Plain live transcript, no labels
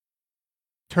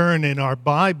turn in our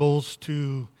Bibles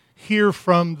to hear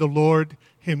from the Lord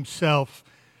Himself,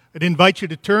 I'd invite you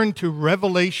to turn to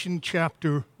Revelation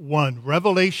chapter 1.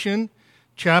 Revelation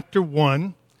chapter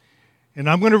 1, and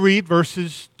I'm going to read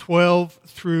verses 12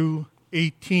 through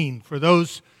 18. For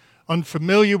those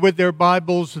unfamiliar with their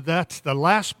Bibles, that's the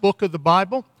last book of the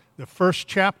Bible, the first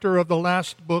chapter of the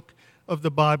last book of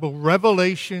the Bible,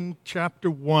 Revelation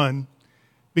chapter 1,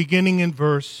 beginning in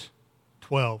verse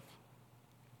 12.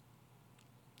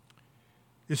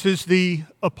 This is the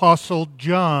Apostle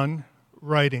John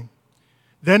writing.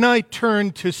 Then I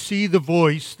turned to see the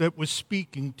voice that was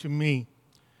speaking to me.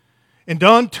 And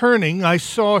on turning, I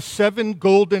saw 7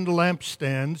 golden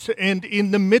lampstands, and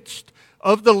in the midst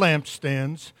of the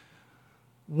lampstands,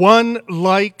 one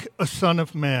like a son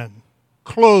of man,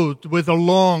 clothed with a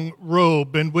long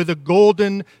robe and with a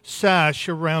golden sash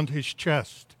around his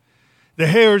chest. The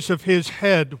hairs of his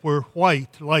head were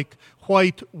white, like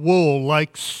white wool,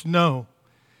 like snow.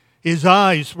 His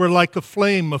eyes were like a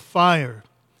flame of fire.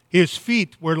 His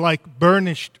feet were like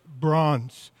burnished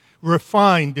bronze,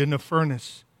 refined in a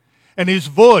furnace. And his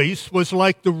voice was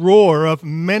like the roar of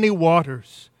many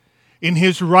waters. In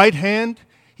his right hand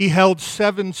he held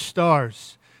 7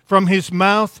 stars. From his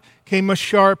mouth came a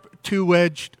sharp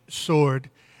 2-edged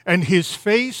sword, and his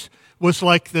face was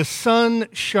like the sun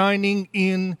shining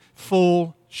in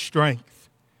full strength.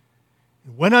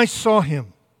 When I saw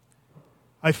him,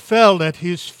 I fell at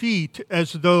his feet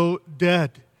as though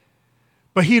dead.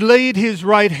 But he laid his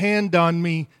right hand on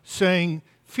me, saying,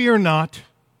 "Fear not,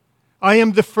 I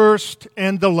am the first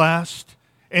and the last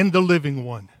and the living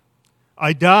one.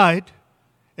 I died,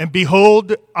 and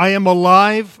behold, I am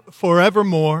alive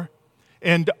forevermore,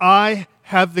 and I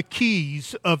have the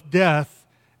keys of death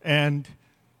and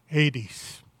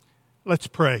Hades." Let's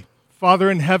pray. Father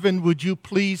in heaven, would you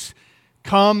please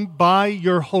come by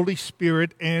your Holy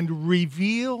Spirit and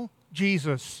reveal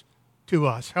Jesus to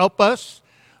us. Help us,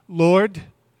 Lord,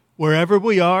 wherever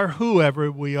we are,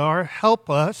 whoever we are, help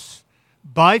us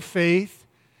by faith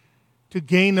to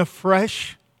gain a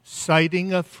fresh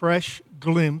sighting, a fresh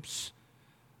glimpse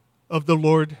of the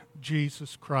Lord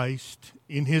Jesus Christ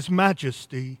in His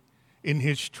majesty, in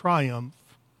His triumph,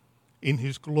 in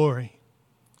His glory.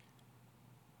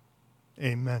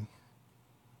 Amen.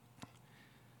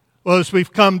 Well, as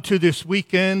we've come to this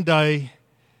weekend, I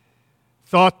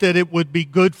thought that it would be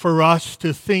good for us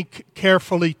to think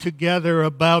carefully together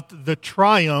about the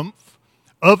triumph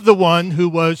of the one who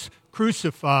was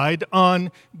crucified on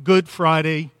Good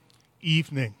Friday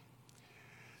evening.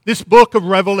 This book of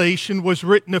Revelation was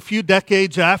written a few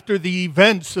decades after the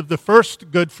events of the first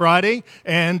Good Friday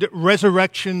and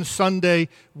Resurrection Sunday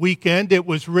weekend. It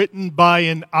was written by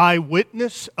an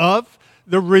eyewitness of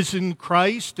the risen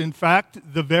Christ, in fact,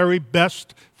 the very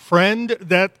best friend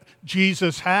that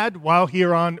Jesus had while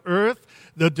here on earth,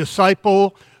 the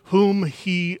disciple whom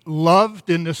he loved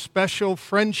in a special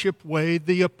friendship way,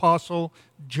 the Apostle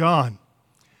John.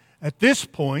 At this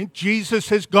point, Jesus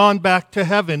has gone back to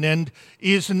heaven and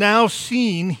is now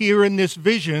seen here in this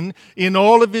vision in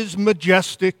all of his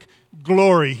majestic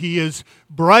glory. He is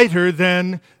brighter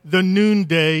than the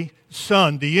noonday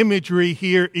sun. The imagery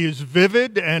here is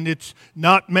vivid, and it's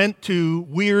not meant to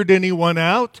weird anyone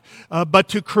out, but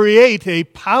to create a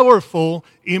powerful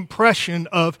impression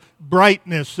of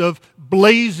brightness, of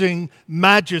blazing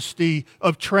majesty,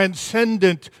 of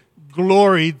transcendent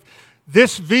glory.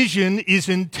 This vision is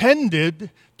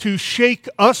intended to shake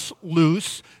us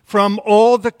loose from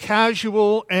all the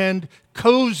casual and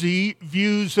cozy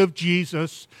views of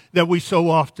Jesus that we so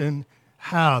often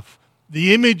have.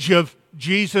 The image of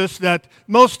Jesus that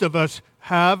most of us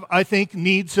have, I think,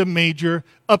 needs a major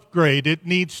upgrade. It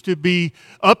needs to be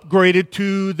upgraded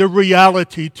to the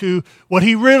reality, to what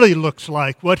he really looks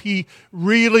like, what he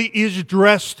really is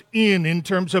dressed in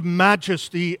terms of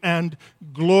majesty and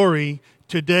glory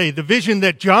today. The vision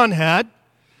that John had,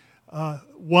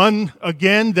 one,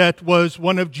 again, that was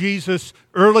one of Jesus'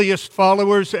 earliest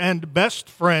followers and best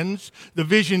friends, the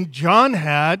vision John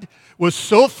had was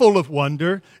so full of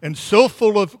wonder and so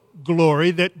full of glory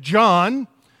that John,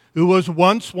 who was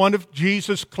once one of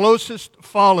Jesus' closest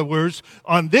followers,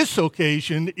 on this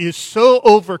occasion is so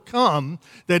overcome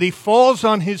that he falls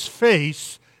on his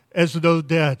face as though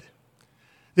dead.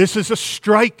 This is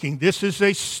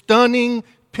a stunning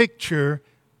picture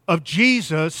of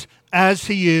Jesus as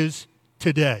he is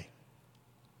today.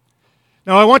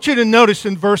 Now, I want you to notice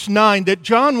in verse 9 that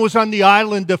John was on the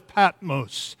island of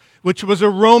Patmos, which was a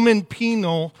Roman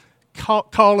penal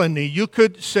colony. You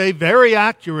could say very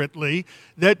accurately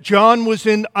that John was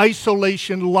in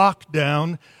isolation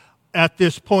lockdown at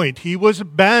this point. He was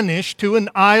banished to an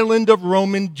island of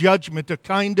Roman judgment. A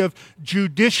kind of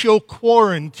judicial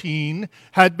quarantine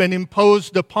had been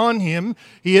imposed upon him.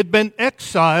 He had been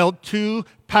exiled to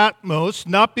Patmos,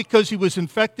 not because he was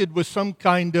infected with some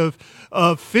kind of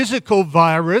physical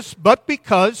virus, but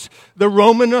because the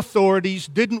Roman authorities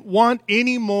didn't want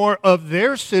any more of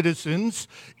their citizens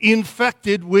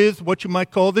infected with what you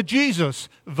might call the Jesus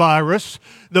virus,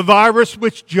 the virus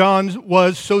which John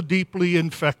was so deeply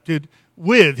infected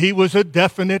with. He was a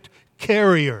definite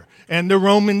carrier. And the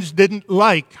Romans didn't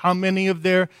like how many of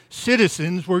their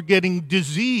citizens were getting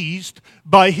diseased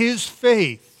by his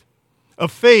faith. A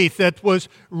faith that was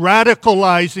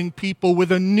radicalizing people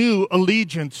with a new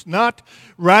allegiance, not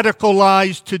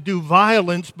radicalized to do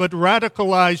violence, but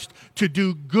radicalized to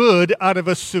do good out of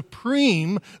a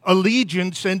supreme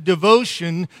allegiance and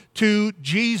devotion to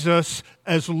Jesus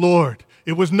as Lord.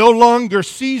 It was no longer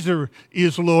Caesar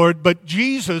is Lord, but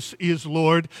Jesus is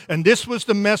Lord. And this was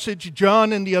the message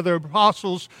John and the other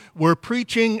apostles were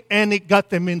preaching, and it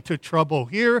got them into trouble.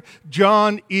 Here,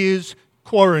 John is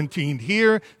quarantined.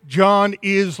 Here, John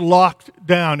is locked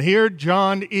down. Here,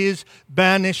 John is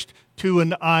banished to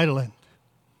an island.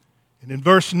 And in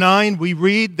verse 9, we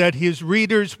read that his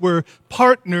readers were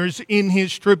partners in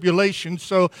his tribulation,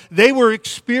 so they were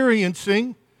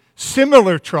experiencing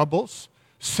similar troubles,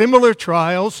 similar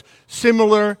trials,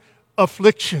 similar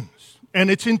afflictions.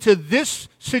 And it's into this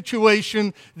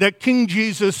situation that King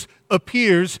Jesus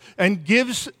appears and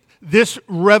gives this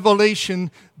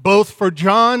revelation both for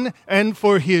John and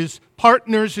for his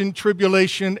partners in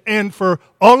tribulation and for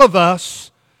all of us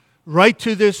right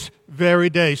to this very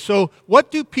day. So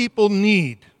what do people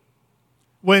need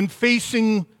when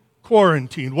facing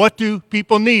quarantine? What do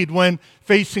people need when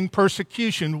facing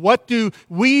persecution? What do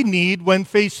we need when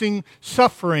facing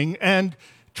suffering and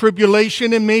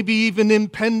tribulation and maybe even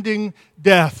impending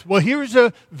death? Well, here's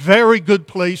a very good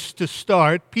place to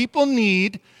start. People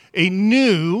need a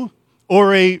new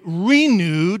or a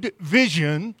renewed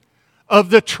vision of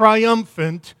the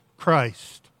triumphant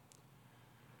Christ.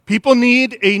 People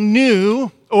need a new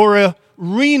or a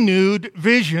renewed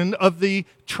vision of the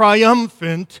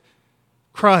triumphant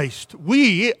Christ.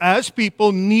 We, as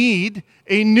people, need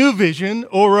a new vision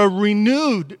or a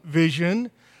renewed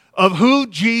vision of who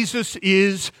Jesus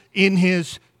is in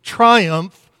his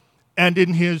triumph and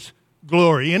in his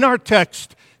glory. In our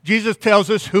text, Jesus tells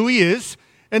us who he is,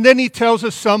 and then he tells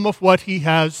us some of what he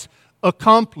has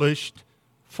accomplished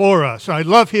for us. I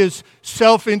love his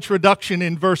self-introduction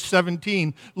in verse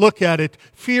 17. Look at it.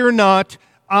 Fear not,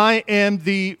 I am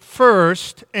the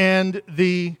first and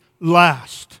the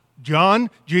last. John,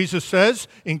 Jesus says,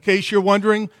 in case you're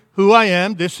wondering who I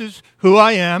am, this is who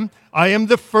I am. I am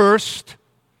the first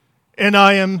and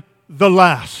I am the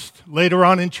last. Later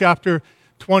on in chapter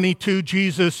 22,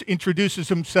 Jesus introduces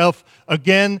himself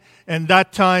again, and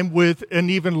that time with an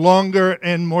even longer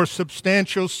and more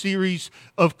substantial series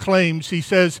of claims. He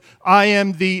says, I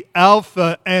am the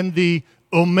Alpha and the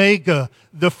Omega,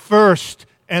 the first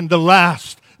and the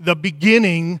last, the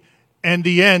beginning and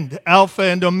the end. Alpha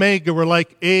and Omega were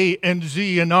like A and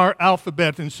Z in our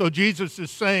alphabet. And so Jesus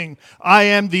is saying, I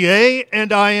am the A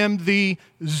and I am the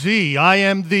Z. I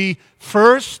am the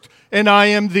first and I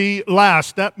am the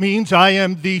last. That means I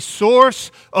am the source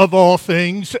of all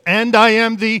things and I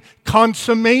am the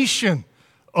consummation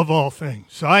of all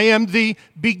things. I am the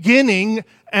beginning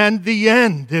and the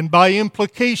end. And by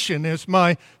implication, as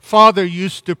my father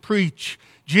used to preach,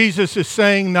 Jesus is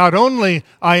saying not only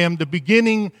I am the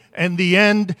beginning and the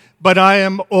end, but I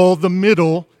am all the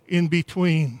middle in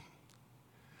between.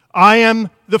 I am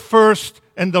the first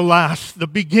and the last, the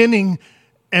beginning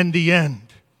and the end.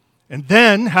 And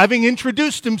then, having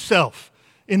introduced himself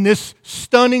in this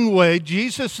stunning way,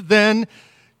 Jesus then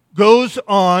goes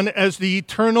on as the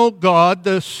eternal God,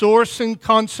 the source and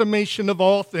consummation of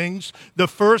all things, the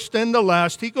first and the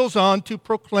last. He goes on to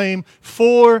proclaim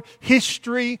 4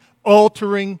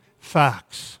 history-altering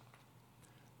facts.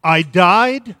 I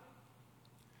died.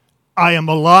 I am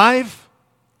alive.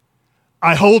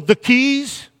 I hold the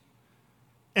keys.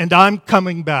 And I'm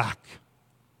coming back.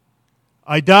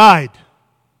 I died.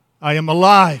 I am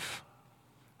alive.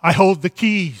 I hold the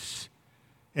keys.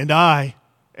 And I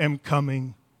am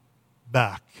coming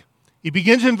back. He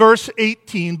begins in verse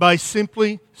 18 by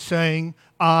simply saying,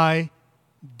 I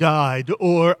died,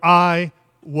 or I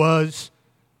was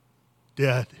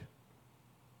dead.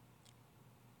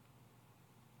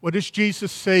 What does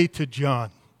Jesus say to John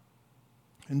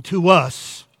and to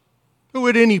us, who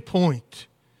at any point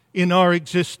in our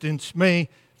existence may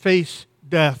face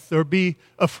death or be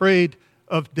afraid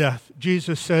of death?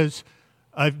 Jesus says,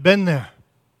 I've been there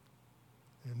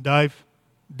and I've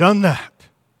done that.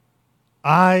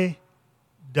 I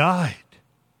died.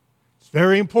 It's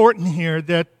very important here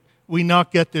that we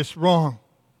not get this wrong.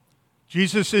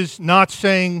 Jesus is not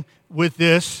saying with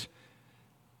this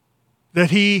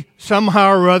that he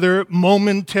somehow or other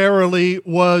momentarily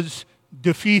was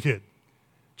defeated.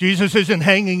 Jesus isn't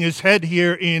hanging his head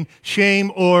here in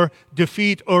shame or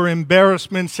defeat or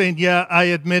embarrassment, saying, yeah, I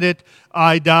admit it,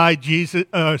 I died.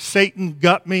 Satan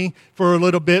got me for a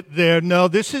little bit there. No,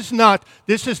 this is not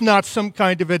some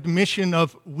kind of admission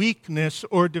of weakness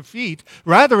or defeat.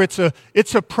 Rather, it's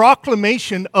a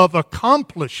proclamation of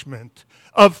accomplishment,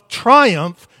 of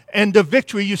triumph and of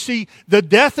victory. You see, the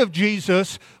death of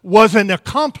Jesus was an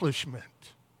accomplishment.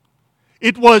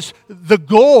 It was the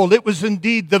goal. It was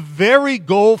indeed the very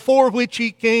goal for which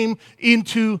he came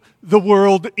into the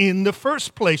world in the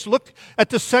first place. Look at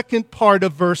the second part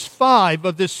of verse 5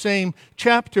 of this same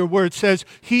chapter where it says,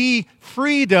 he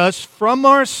freed us from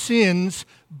our sins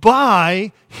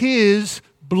by his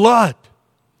blood.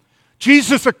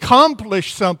 Jesus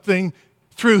accomplished something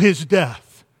through his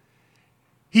death.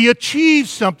 He achieved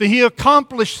something. He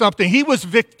accomplished something. He was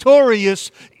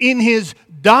victorious in his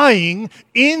dying,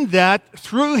 in that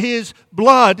through his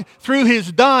blood, through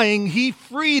his dying, he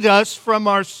freed us from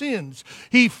our sins.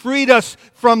 He freed us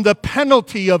from the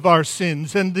penalty of our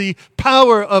sins and the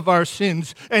power of our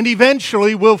sins, and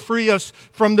eventually will free us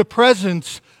from the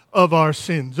presence of our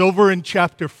sins. Over in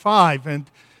chapter 5 and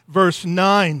verse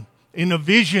 9, in a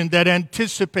vision that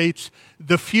anticipates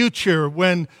the future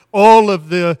when all of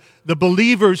the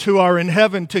believers who are in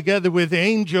heaven together with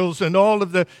angels and all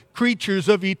of the creatures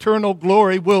of eternal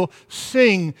glory will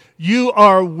sing, you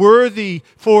are worthy,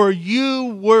 for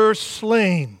you were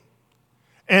slain,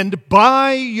 and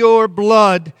by your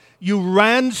blood you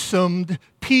ransomed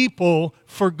people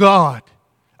for God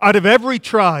out of every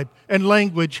tribe and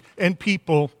language and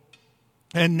people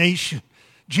and nation.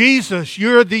 Jesus,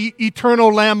 you're the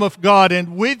eternal Lamb of God,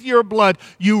 and with your blood,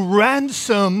 you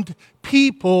ransomed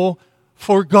people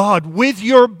for God. With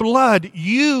your blood,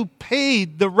 you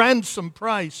paid the ransom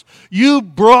price. You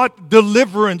brought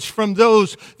deliverance from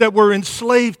those that were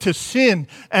enslaved to sin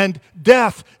and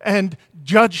death and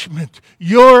judgment.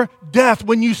 Your death,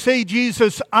 when you say,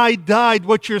 Jesus, I died,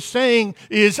 what you're saying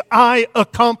is, I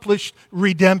accomplished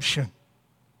redemption.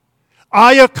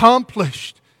 I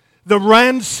accomplished the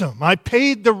ransom. I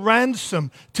paid the ransom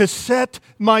to set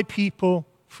my people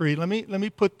free. Let me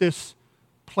put this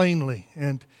plainly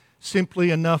and simply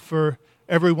enough for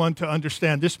everyone to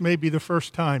understand. This may be the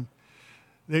first time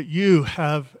that you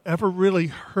have ever really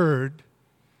heard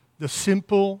the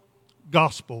simple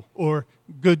gospel or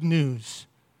good news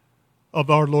of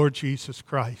our Lord Jesus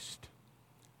Christ.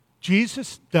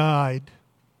 Jesus died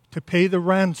to pay the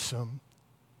ransom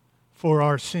for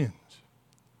our sins.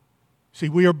 See,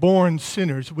 we are born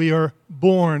sinners. We are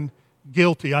born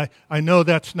guilty. I know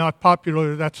that's not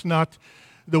popular. That's not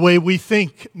the way we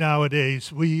think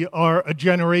nowadays. We are a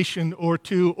generation or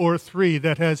two or three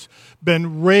that has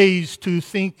been raised to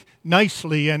think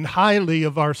nicely and highly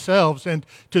of ourselves, and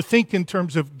to think in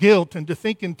terms of guilt and to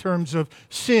think in terms of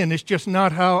sin. It's just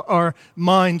not how our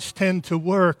minds tend to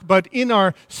work. But in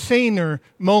our saner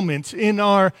moments, in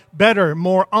our better,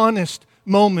 more honest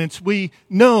moments, we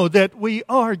know that we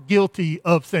are guilty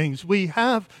of things. We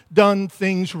have done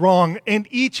things wrong, and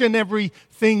each and every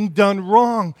thing done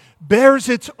wrong bears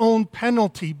its own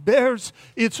penalty, bears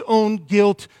its own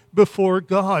guilt before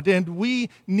God, and we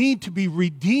need to be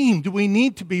redeemed. We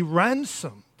need to be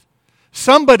ransomed.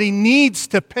 Somebody needs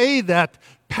to pay that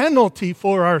penalty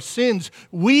for our sins.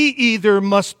 We either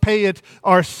must pay it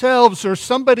ourselves, or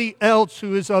somebody else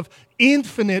who is of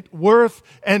infinite worth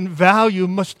and value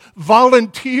must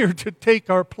volunteer to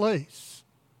take our place.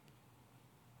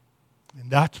 And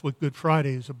that's what Good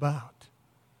Friday is about.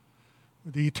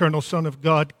 The eternal Son of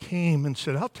God came and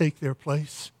said, I'll take their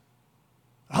place.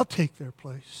 I'll take their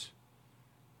place.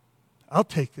 I'll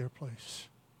take their place.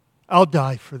 I'll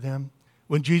die for them.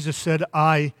 When Jesus said,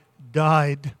 I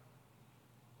died,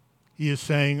 he is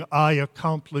saying, I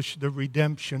accomplished the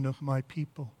redemption of my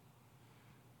people.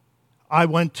 I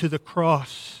went to the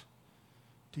cross,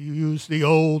 to use the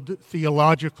old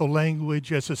theological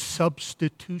language, as a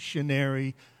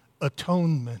substitutionary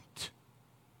atonement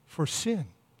for sin.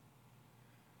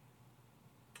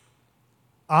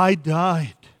 I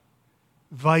died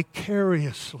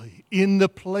vicariously in the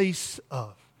place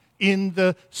of, in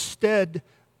the stead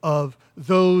of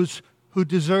those who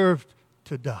deserved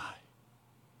to die.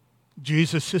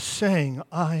 Jesus is saying,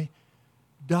 I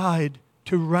died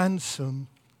to ransom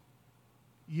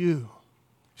you.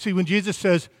 See, when Jesus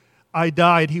says, I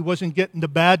died, he wasn't getting the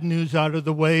bad news out of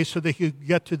the way so that he could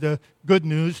get to the good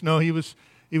news. No, he was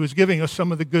He was giving us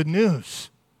some of the good news.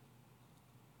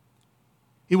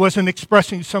 He wasn't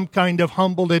expressing some kind of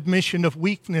humble admission of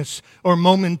weakness or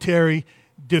momentary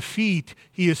defeat.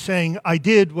 He is saying, I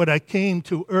did what I came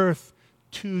to earth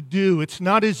to do. It's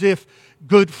not as if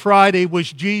Good Friday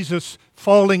was Jesus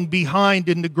falling behind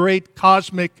in the great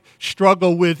cosmic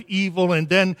struggle with evil, and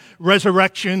then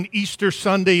resurrection, Easter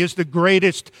Sunday, is the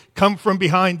greatest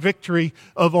come-from-behind victory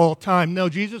of all time. No,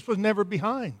 Jesus was never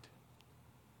behind.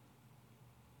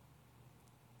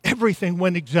 Everything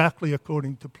went exactly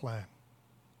according to plan.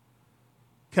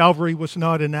 Calvary was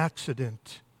not an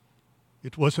accident.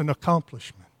 It was an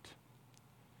accomplishment.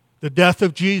 The death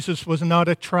of Jesus was not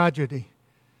a tragedy,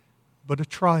 but a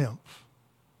triumph.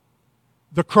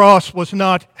 The cross was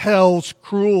not hell's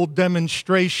cruel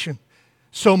demonstration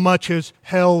so much as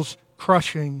hell's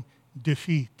crushing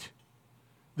defeat.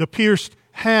 The pierced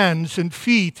hands and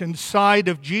feet and side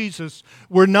of Jesus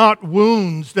were not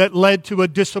wounds that led to a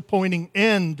disappointing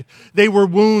end. They were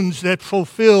wounds that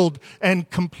fulfilled and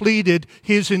completed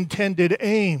his intended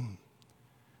aim.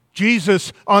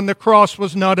 Jesus on the cross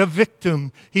was not a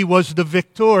victim. He was the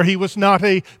victor. He was not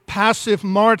a passive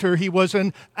martyr. He was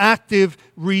an active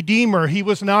redeemer. He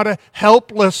was not a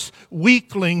helpless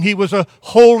weakling. He was a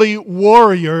holy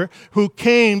warrior who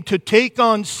came to take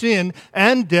on sin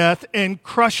and death and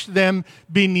crush them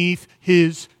beneath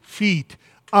his feet.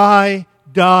 I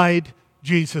died,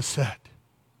 Jesus said.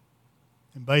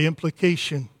 And by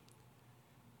implication,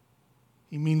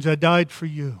 he means I died for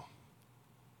you.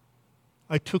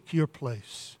 I took your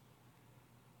place.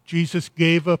 Jesus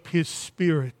gave up his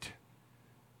spirit,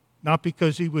 not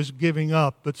because he was giving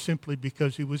up, but simply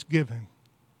because he was giving.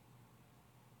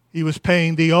 He was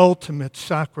paying the ultimate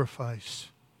sacrifice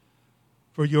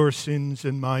for your sins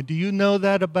and mine. Do you know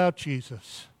that about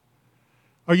Jesus?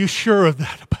 Are you sure of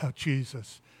that about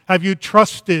Jesus? Have you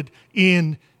trusted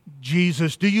in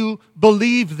Jesus? Do you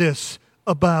believe this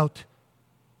about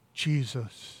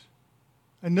Jesus?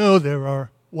 I know there are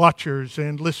watchers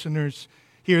and listeners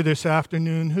here this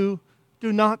afternoon who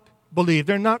do not believe.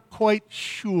 They're not quite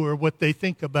sure what they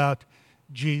think about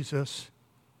Jesus.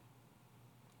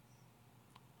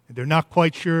 And they're not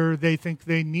quite sure they think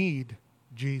they need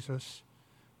Jesus.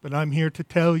 But I'm here to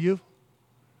tell you,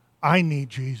 I need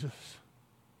Jesus.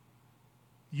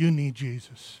 You need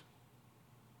Jesus.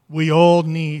 We all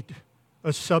need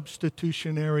a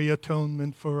substitutionary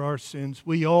atonement for our sins.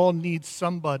 We all need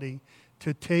somebody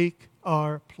to take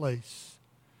our place.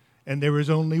 And there is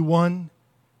only one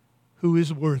who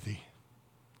is worthy,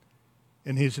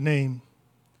 and his name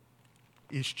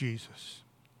is Jesus.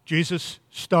 Jesus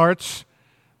starts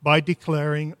by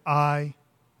declaring, I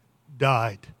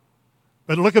died.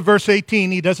 But look at verse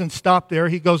 18. He doesn't stop there.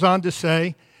 He goes on to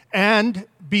say, and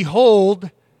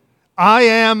behold, I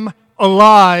am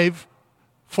alive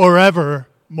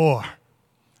forevermore.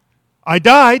 I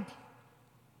died,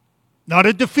 not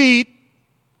a defeat,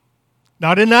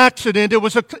 not an accident. It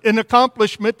was an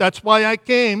accomplishment. That's why I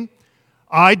came.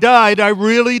 I died. I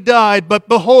really died. But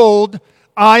behold,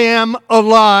 I am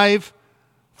alive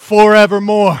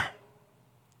forevermore.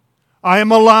 I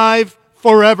am alive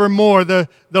forevermore. The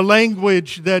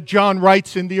language that John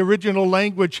writes in the original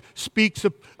language speaks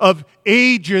of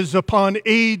ages upon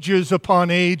ages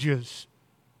upon ages.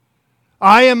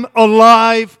 I am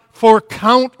alive for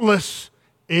countless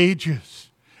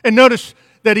ages. And notice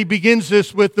that he begins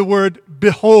this with the word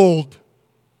behold,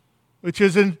 which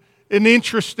is an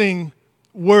interesting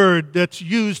word that's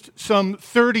used some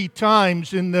 30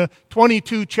 times in the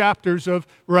 22 chapters of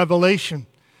Revelation.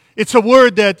 It's a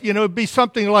word that, it'd be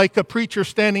something like a preacher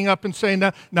standing up and saying,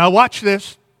 now watch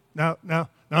this, now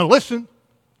listen,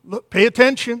 look, pay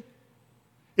attention.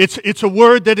 It's a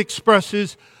word that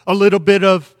expresses a little bit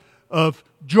of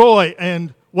joy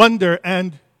and wonder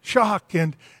and shock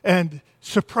and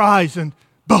surprise and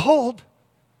behold,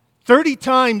 30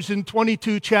 times in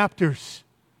 22 chapters,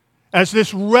 as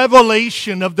this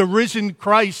revelation of the risen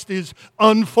Christ is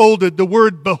unfolded, the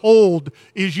word behold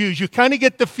is used. You kind of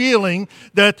get the feeling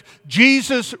that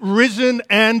Jesus risen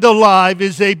and alive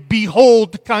is a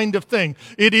behold kind of thing.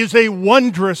 It is a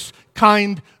wondrous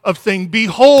kind of thing.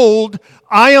 Behold,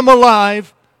 I am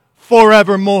alive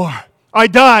forevermore. I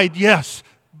died, yes,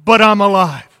 but I'm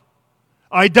alive.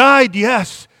 I died,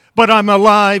 yes, but I'm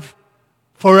alive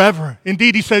forever.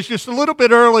 Indeed, he says just a little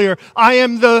bit earlier, I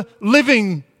am the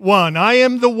living one. I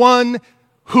am the one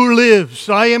who lives.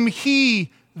 I am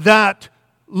he that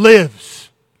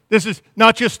lives. This is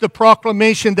not just a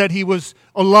proclamation that he was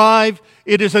alive.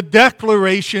 It is a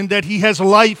declaration that he has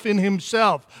life in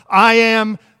himself. I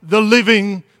am the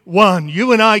living one.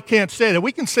 You and I can't say that.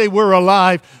 We can say we're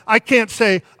alive. I can't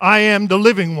say I am the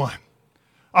living one.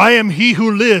 I am he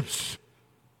who lives.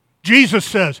 Jesus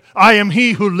says, I am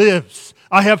he who lives.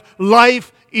 I have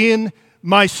life in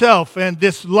myself, and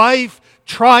this life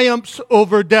triumphs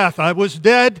over death. I was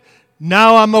dead,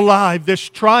 now I'm alive. This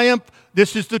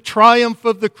is the triumph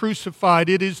of the crucified.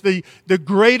 It is the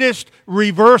greatest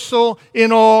reversal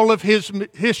in all of his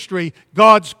history.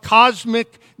 God's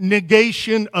cosmic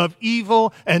negation of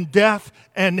evil and death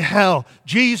and hell.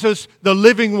 Jesus, the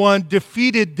living one,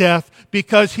 defeated death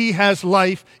because he has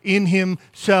life in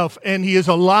himself, and he is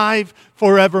alive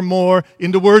forevermore.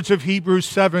 In the words of Hebrews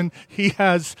 7, he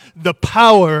has the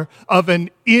power of an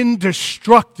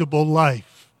indestructible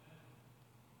life.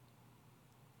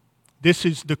 This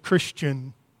is the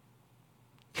Christian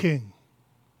King.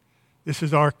 This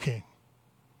is our King.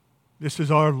 This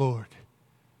is our Lord.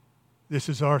 This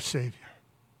is our Savior.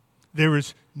 There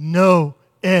is no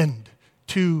end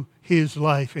to his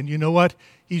life. And you know what?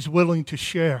 He's willing to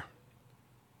share.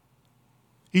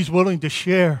 He's willing to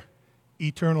share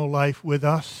eternal life with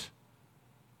us.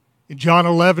 In John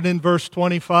 11, in verse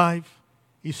 25,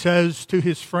 he says to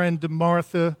his friend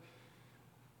Martha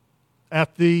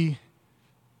at the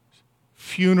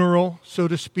funeral, so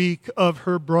to speak, of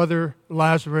her brother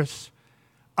Lazarus,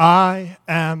 I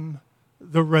am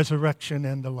the resurrection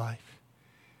and the life.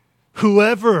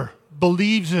 Whoever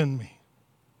believes in me,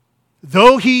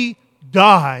 though he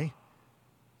die,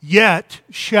 yet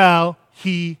shall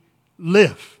he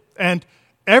live. And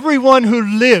everyone who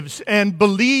lives and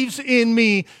believes in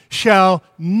me shall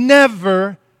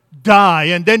never die.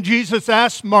 And then Jesus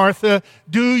asked Martha,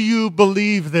 do you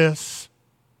believe this?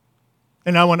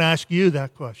 And I want to ask you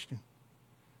that question.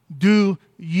 Do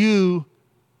you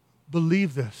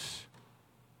believe this?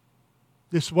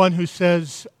 This one who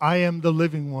says, I am the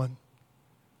living one.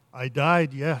 I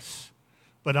died, yes,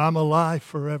 but I'm alive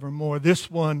forevermore.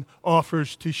 This one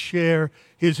offers to share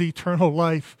his eternal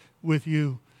life with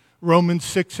you. Romans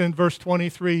 6 and verse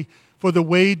 23, for the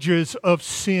wages of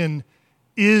sin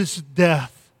is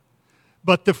death,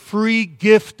 but the free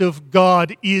gift of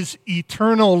God is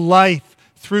eternal life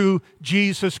through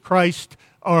Jesus Christ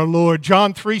our Lord.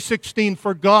 John 3:16,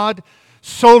 for God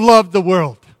so loved the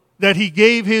world that he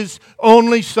gave his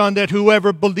only Son, that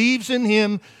whoever believes in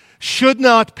him should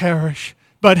not perish,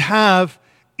 but have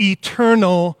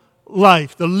eternal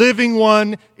life. The living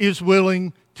one is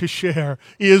willing to share.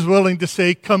 He is willing to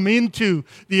say, come into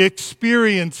the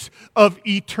experience of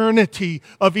eternity,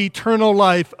 of eternal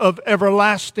life, of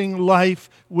everlasting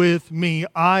life with me.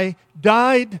 I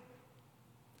died,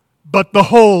 but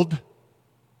behold,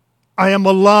 I am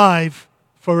alive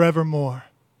forevermore.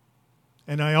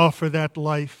 And I offer that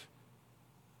life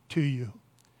to you.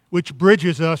 Which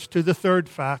bridges us to the third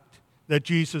fact that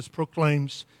Jesus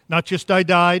proclaims. Not just I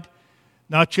died,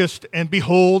 not just, and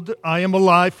behold, I am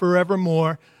alive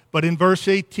forevermore, but in verse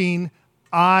 18,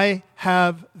 I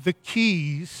have the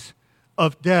keys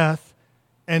of death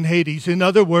and Hades. In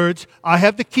other words, I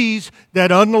have the keys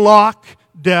that unlock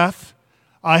death.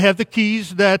 I have the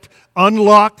keys that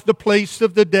unlock the place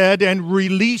of the dead and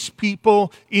release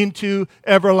people into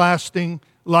everlasting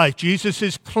life. Jesus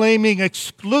is claiming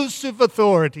exclusive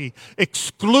authority,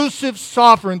 exclusive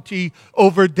sovereignty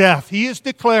over death. He is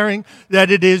declaring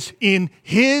that it is in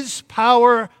his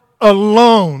power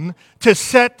alone to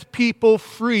set people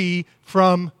free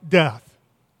from death.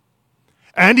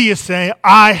 And he is saying,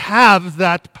 I have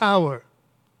that power.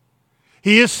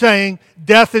 He is saying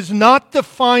death is not the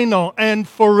final and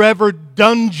forever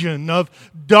dungeon of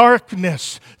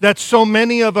darkness that so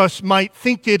many of us might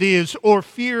think it is or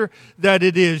fear that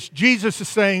it is. Jesus is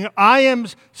saying, I am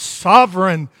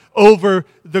sovereign over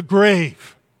the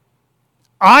grave.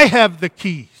 I have the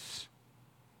keys.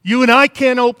 You and I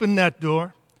can't open that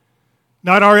door.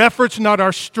 Not our efforts, not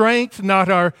our strength, not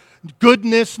our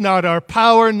goodness, not our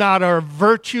power, not our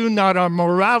virtue, not our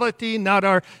morality, not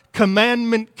our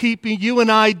commandment keeping. You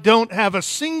and I don't have a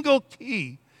single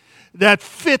key that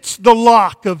fits the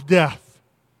lock of death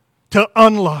to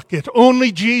unlock it.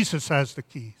 Only Jesus has the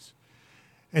keys.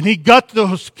 And he got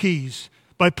those keys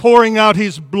by pouring out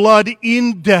his blood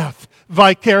in death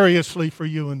vicariously for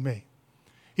you and me.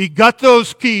 He got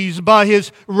those keys by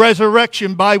his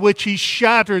resurrection, by which he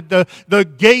shattered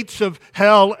the gates of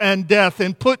hell and death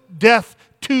and put death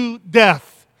to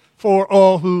death for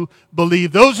all who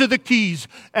believe. Those are the keys,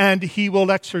 and he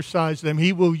will exercise them.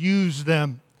 He will use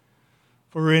them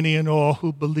for any and all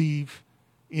who believe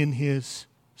in his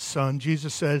Son.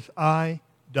 Jesus says, I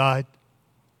died,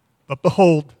 but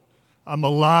behold, I'm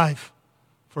alive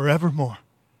forevermore.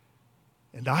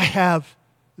 And I have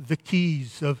the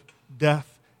keys of death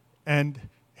and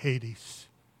Hades.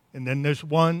 And then there's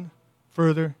one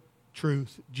further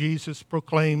truth. Jesus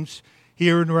proclaims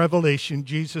Here in Revelation,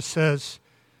 Jesus says,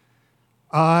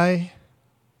 I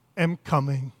am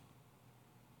coming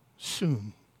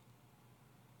soon.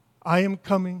 I am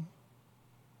coming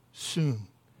soon.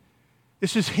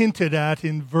 This is hinted at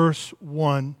in verse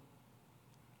 1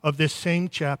 of this same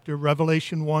chapter,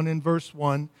 Revelation 1 and verse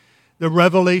 1, the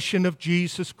revelation of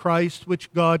Jesus Christ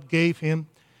which God gave him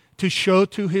to show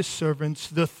to his servants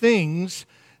the things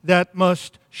that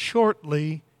must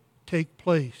shortly take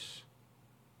place.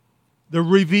 The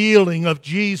revealing of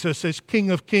Jesus as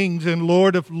King of Kings and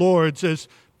Lord of Lords, as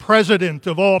President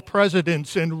of all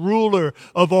presidents and ruler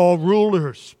of all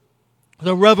rulers.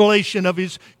 The revelation of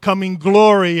his coming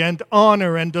glory and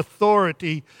honor and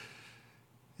authority,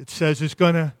 it says, is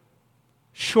going to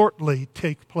shortly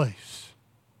take place.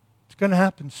 It's going to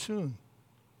happen soon.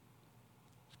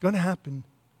 It's going to happen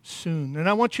soon. And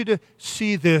I want you to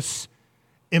see this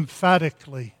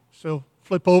emphatically. So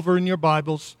flip over in your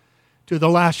Bibles to the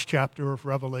last chapter of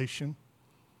Revelation.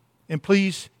 And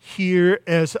please hear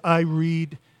as I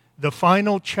read the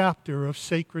final chapter of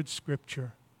sacred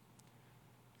Scripture.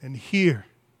 And hear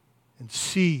and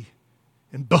see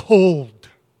and behold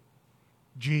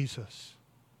Jesus.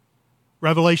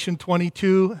 Revelation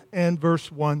 22 and verse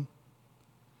 1.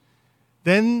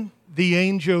 Then the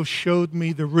angel showed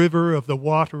me the river of the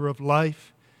water of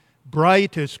life,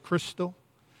 bright as crystal,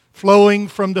 flowing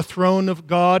from the throne of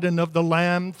God and of the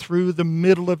Lamb through the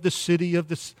middle of the city, of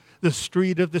the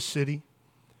street of the city.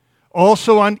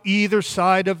 Also on either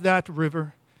side of that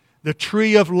river, the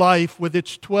tree of life with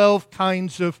its 12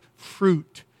 kinds of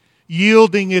fruit,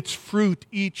 yielding its fruit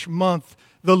each month.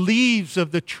 The leaves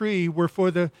of the tree were for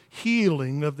the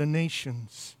healing of the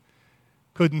nations.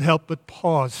 Couldn't help but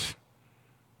pause.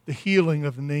 The healing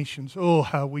of the nations. Oh,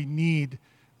 how we need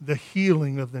the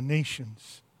healing of the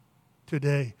nations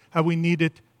today. How we need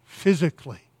it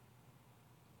physically.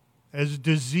 As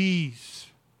disease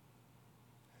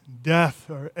and death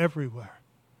are everywhere.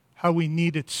 How we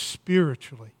need it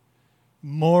spiritually,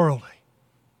 morally,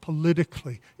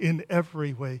 politically, in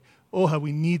every way. Oh, how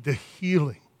we need the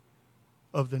healing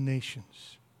of the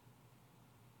nations.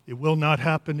 It will not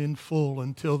happen in full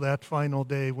until that final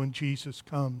day when Jesus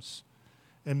comes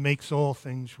and makes all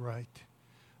things right.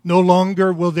 No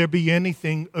longer will there be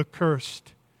anything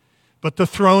accursed, but the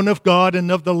throne of God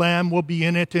and of the Lamb will be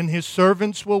in it, and his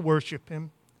servants will worship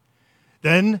him.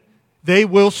 Then they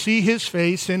will see his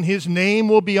face, and his name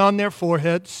will be on their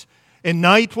foreheads, and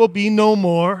night will be no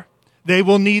more. They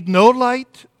will need no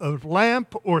light of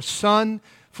lamp or sun,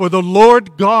 for the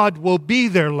Lord God will be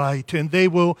their light, and they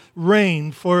will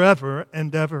reign forever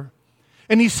and ever.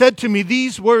 And he said to me,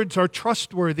 these words are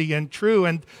trustworthy and true,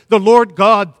 and the Lord,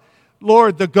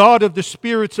 the God of the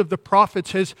spirits of the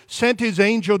prophets, has sent his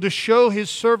angel to show his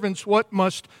servants what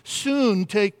must soon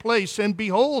take place. And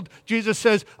behold, Jesus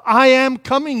says, I am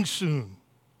coming soon.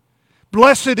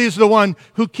 Blessed is the one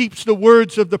who keeps the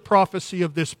words of the prophecy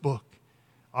of this book.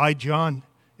 I, John,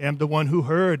 am the one who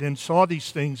heard and saw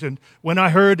these things. And when I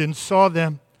heard and saw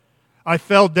them, I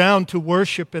fell down to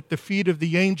worship at the feet of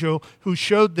the angel who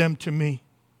showed them to me.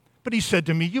 But he said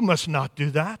to me, you must not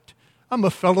do that. I'm a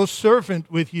fellow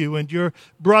servant with you and your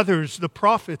brothers, the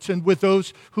prophets, and with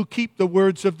those who keep the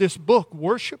words of this book.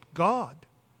 Worship God.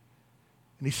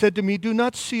 And he said to me, do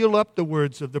not seal up the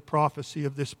words of the prophecy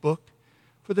of this book,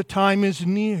 for the time is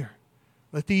near.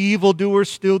 Let the evildoer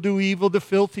still do evil, the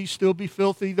filthy still be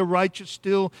filthy, the righteous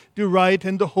still do right,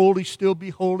 and the holy still be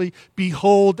holy.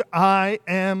 Behold, I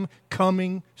am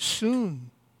coming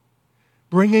soon,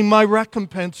 bringing my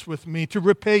recompense with me to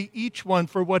repay each one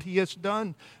for what he has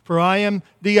done. For I am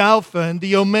the Alpha and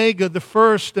the Omega, the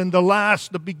first and the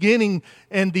last, the beginning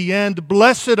and the end.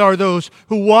 Blessed are those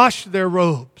who wash their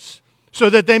robes, so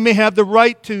that they may have the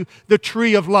right to the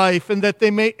tree of life, and that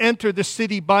they may enter the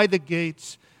city by the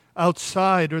gates.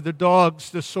 Outside are the dogs,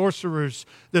 the sorcerers,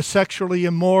 the sexually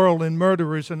immoral and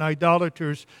murderers and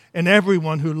idolaters, and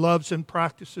everyone who loves and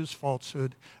practices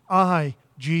falsehood. I,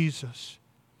 Jesus,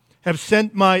 have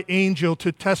sent my angel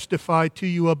to testify to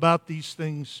you about these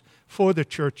things for the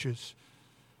churches.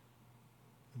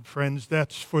 And friends,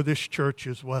 that's for this church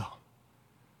as well.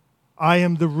 I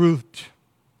am the root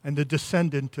and the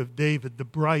descendant of David, the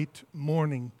bright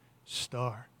morning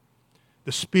star.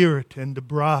 The Spirit and the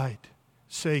bride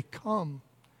say, come.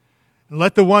 And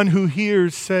let the one who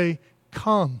hears say,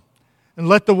 come. And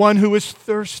let the one who is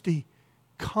thirsty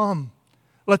come.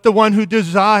 Let the one who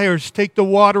desires take the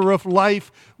water of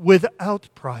life without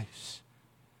price.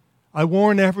 I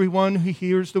warn everyone who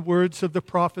hears the words of the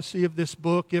prophecy of this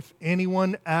book, if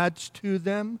anyone adds to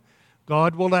them,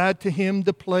 God will add to him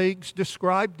the plagues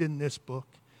described in this book.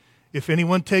 If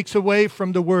anyone takes away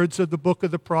from the words of the book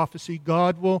of the prophecy,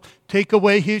 God will take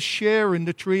away his share in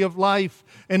the tree of life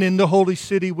and in the holy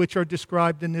city which are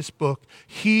described in this book.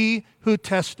 He who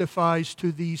testifies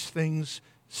to these things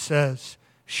says,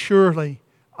 surely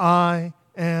I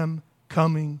am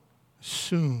coming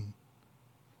soon.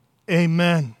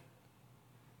 Amen.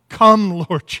 Come,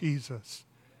 Lord Jesus.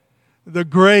 The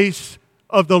grace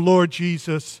of the Lord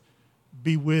Jesus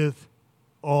be with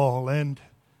all. And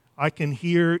I can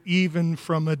hear even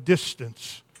from a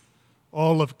distance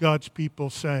all of God's people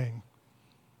saying,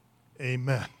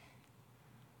 amen.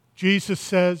 Jesus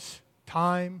says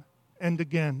time and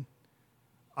again,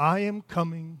 I am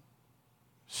coming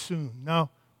soon. Now,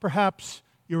 perhaps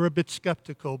you're a bit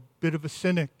skeptical, bit of a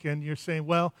cynic, and you're saying,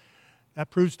 well, that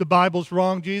proves the Bible's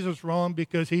wrong, Jesus wrong,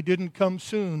 because he didn't come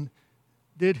soon,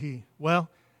 did he? Well,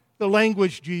 the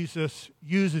language Jesus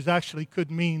uses actually could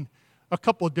mean a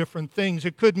couple of different things.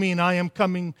 It could mean I am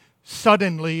coming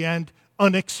suddenly and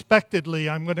unexpectedly.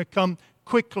 I'm going to come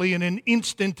quickly in an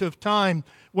instant of time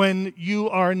when you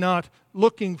are not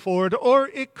looking for it. Or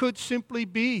it could simply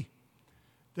be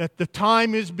that the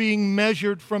time is being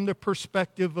measured from the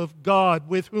perspective of God,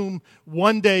 with whom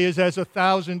one day is as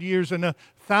 1,000 years and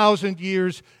 1,000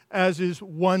 years as is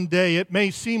one day. It may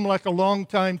seem like a long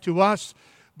time to us,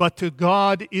 but to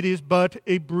God it is but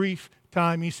a brief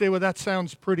time. You say, well, that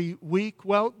sounds pretty weak.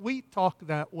 Well, we talk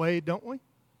that way, don't we?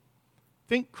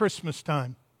 Think Christmas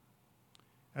time.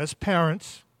 As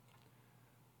parents,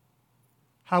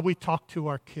 how we talk to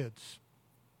our kids.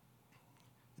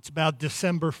 It's about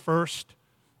December 1st,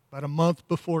 about a month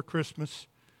before Christmas,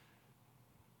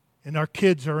 and our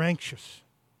kids are anxious.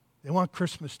 They want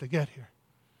Christmas to get here.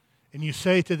 And you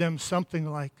say to them something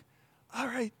like, all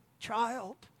right,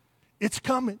 child, it's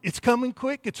coming. It's coming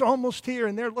quick. It's almost here.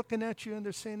 And they're looking at you and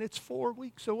they're saying, it's 4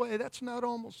 weeks away. That's not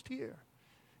almost here.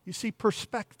 You see,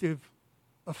 perspective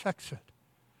affects it.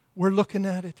 We're looking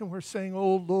at it and we're saying,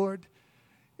 oh, Lord,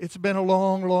 it's been a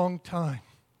long, long time.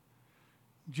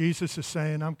 Jesus is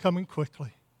saying, I'm coming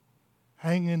quickly.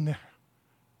 Hang in there.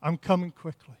 I'm coming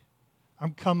quickly.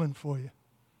 I'm coming for you.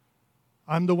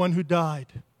 I'm the one who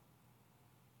died.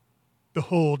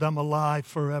 Behold, I'm alive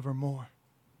forevermore.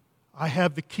 I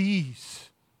have the keys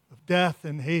of death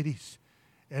and Hades,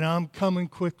 and I'm coming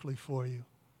quickly for you.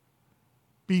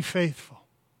 Be faithful.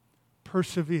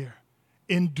 Persevere.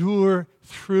 Endure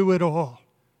through it all.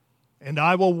 And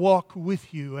I will walk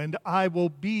with you, and I will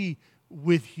be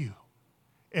with you.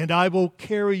 And I will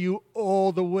carry you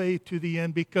all the way to the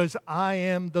end, because I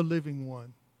am the living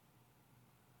one.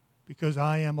 Because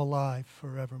I am alive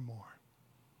forevermore.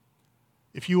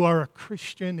 If you are a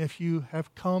Christian, if you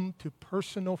have come to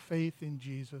personal faith in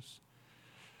Jesus,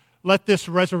 let this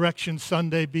Resurrection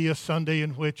Sunday be a Sunday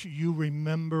in which you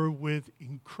remember with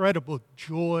incredible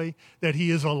joy that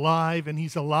he is alive, and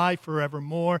he's alive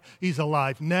forevermore. He's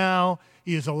alive now.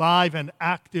 He is alive and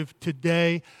active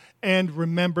today. And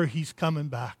remember, he's coming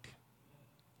back.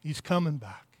 He's coming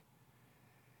back.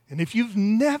 And if you've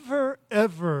never,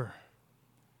 ever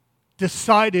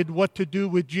decided what to do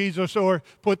with Jesus, or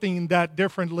putting that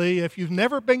differently, if you've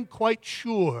never been quite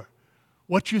sure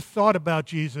what you thought about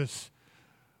Jesus,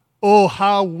 oh,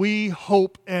 how we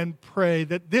hope and pray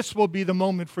that this will be the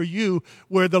moment for you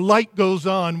where the light goes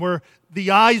on, where the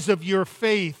eyes of your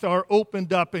faith are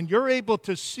opened up and you're able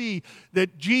to see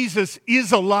that Jesus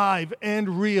is alive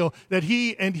and real, that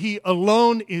he and he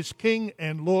alone is King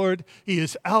and Lord. He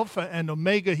is Alpha and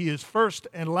Omega. He is first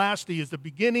and last. He is the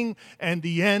beginning and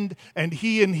the end, and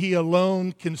he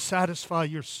alone can satisfy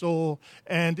your soul,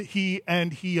 and he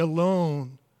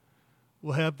alone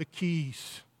will have the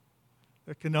keys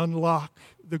that can unlock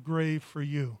the grave for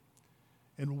you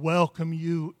and welcome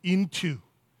you into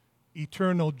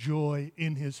eternal joy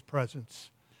in his presence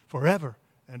forever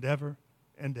and ever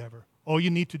and ever. All you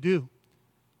need to do,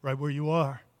 right where you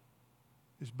are,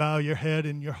 is bow your head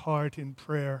and your heart in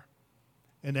prayer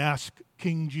and ask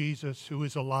King Jesus, who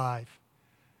is alive,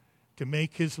 to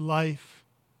make his life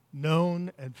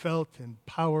known and felt and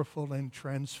powerful and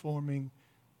transforming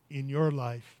in your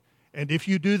life. And if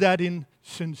you do that in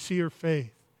sincere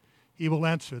faith, he will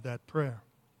answer that prayer.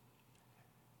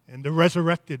 And the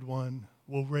resurrected one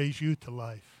will raise you to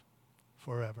life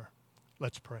forever.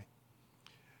 Let's pray.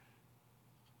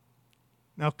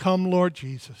 Now come, Lord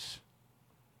Jesus,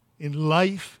 in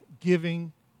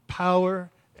life-giving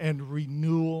power and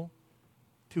renewal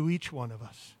to each one of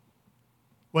us.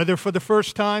 Whether for the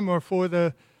first time or for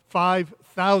the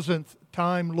 5,000th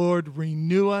time, Lord,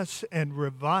 renew us and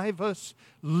revive us,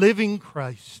 living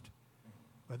Christ,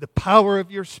 by the power of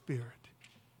your Spirit.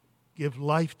 Give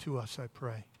life to us, I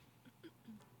pray.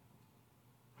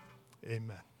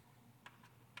 Amen.